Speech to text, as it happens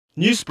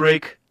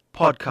Newsbreak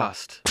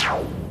Podcast.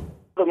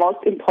 The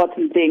most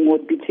important thing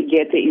would be to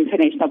get the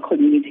international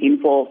community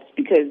involved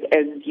because,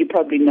 as you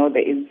probably know,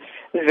 there is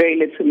very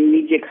little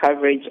media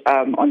coverage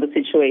on the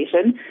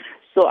situation.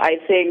 So I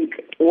think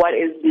what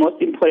is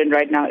most important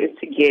right now is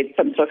to get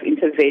some sort of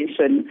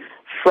intervention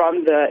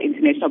from the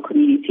international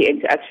community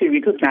and to actually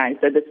recognize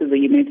that this is a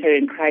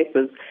humanitarian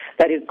crisis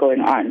that is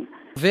going on.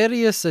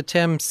 Various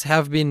attempts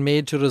have been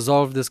made to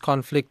resolve this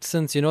conflict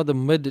since, the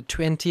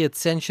mid-20th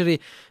century.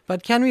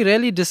 But can we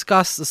really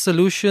discuss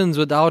solutions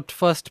without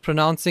first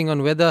pronouncing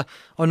on whether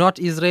or not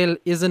Israel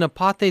is an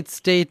apartheid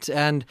state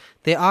and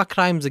there are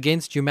crimes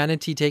against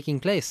humanity taking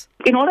place?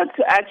 In order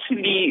to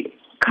actually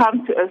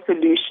come to a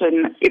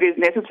solution, it is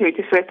necessary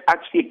to first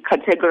actually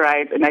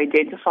categorize and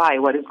identify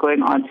what is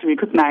going on, to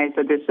recognize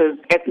that this is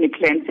ethnic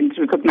cleansing,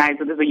 to recognize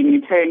that there's a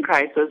humanitarian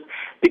crisis,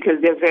 because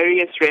there are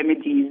various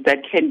remedies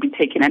that can be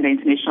taken under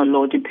international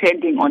law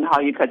depending on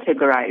how you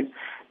categorize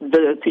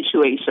the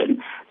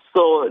situation.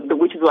 So,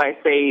 which is why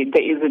I say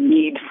there is a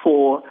need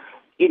for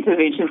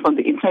intervention from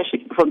the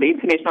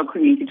international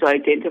community to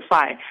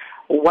identify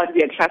what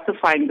we are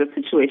classifying the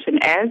situation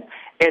as,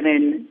 and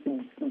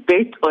then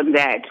based on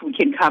that, we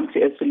can come to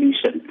a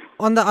solution.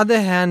 On the other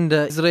hand,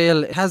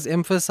 Israel has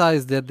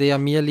emphasized that they are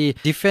merely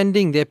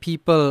defending their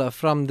people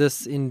from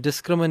this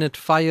indiscriminate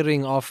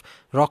firing of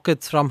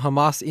rockets from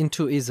Hamas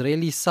into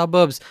Israeli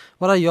suburbs.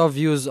 What are your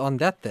views on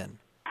that then?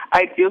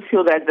 I do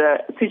feel that the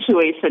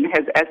situation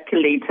has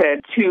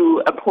escalated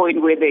to a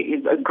point where there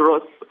is a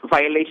gross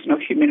violation of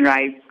human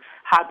rights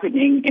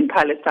happening in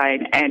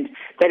Palestine, and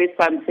that is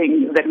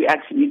something that we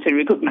actually need to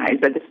recognize,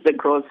 that this is a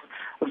gross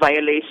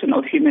violation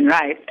of human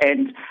rights.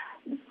 And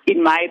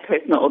in my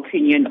personal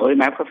opinion, or in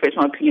my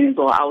professional opinion as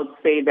well, I would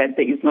say that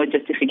there is no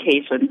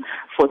justification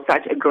for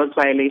such a gross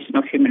violation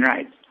of human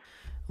rights.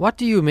 What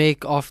do you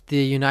make of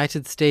the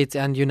United States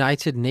and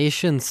United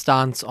Nations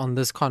stance on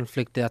this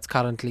conflict that's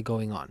currently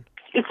going on?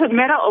 It's a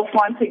matter of,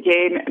 once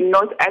again,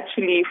 not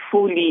actually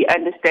fully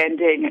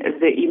understanding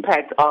the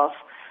impact of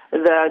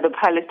the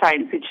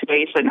Palestine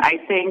situation. I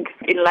think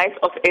in light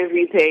of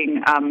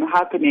everything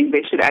happening,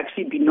 there should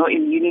actually be no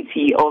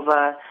immunity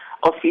over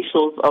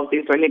officials of the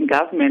Israeli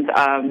government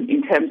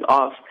in terms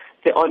of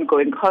the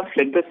ongoing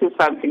conflict. This is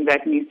something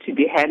that needs to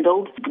be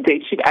handled. There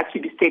should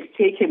actually be steps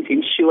taken to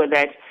ensure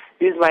that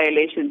these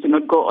violations do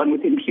not go on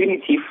with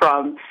impunity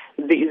from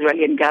the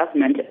Israeli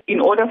government. In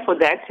order for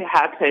that to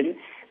happen,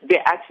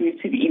 there actually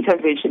needs to be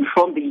intervention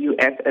from the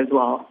U.S. as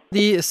well.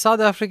 The South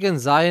African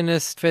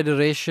Zionist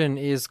Federation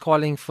is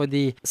calling for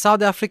the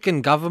South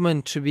African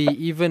government to be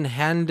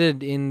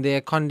even-handed in their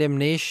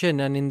condemnation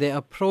and in their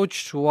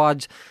approach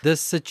towards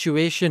this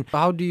situation.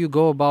 How do you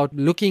go about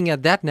looking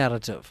at that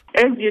narrative?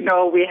 As you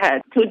know, we had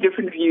two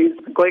different views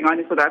going on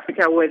in South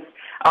Africa, with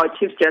our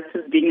Chief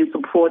Justice being in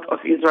support of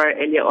Israel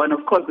earlier on.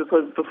 Of course, this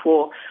was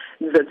before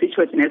the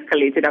situation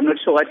escalated. I'm not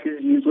sure what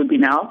his views would be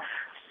now.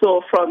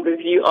 So from the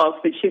view of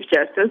the Chief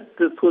Justice,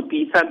 this would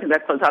be something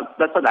that South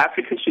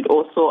Africa should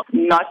also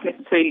not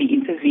necessarily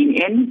intervene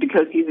in,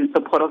 because he's in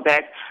support of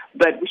that.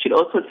 But we should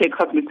also take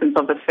cognizance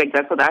of the fact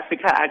that South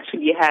Africa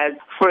actually has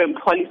foreign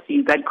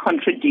policies that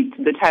contradict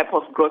the type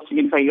of gross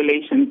human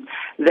violations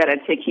that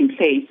are taking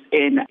place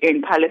in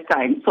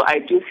Palestine. So I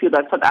do feel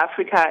that South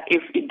Africa,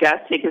 if it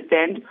does take a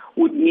stand,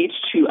 would need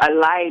to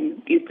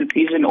align its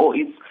decision or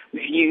its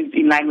views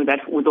in line with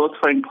those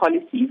foreign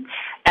policies.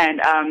 And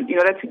in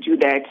order to do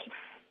that,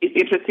 it's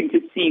interesting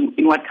to see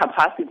in what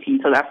capacity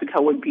South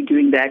Africa would be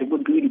doing that.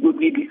 Would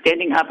we be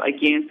standing up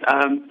against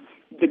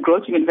the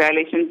gross human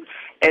violations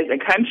as a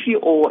country,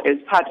 or as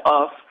part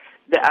of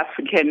the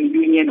African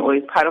Union, or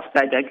as part of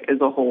SADC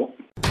as a whole?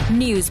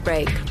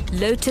 Newsbreak,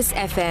 Lotus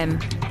FM,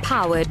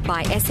 powered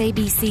by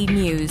SADC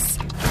News.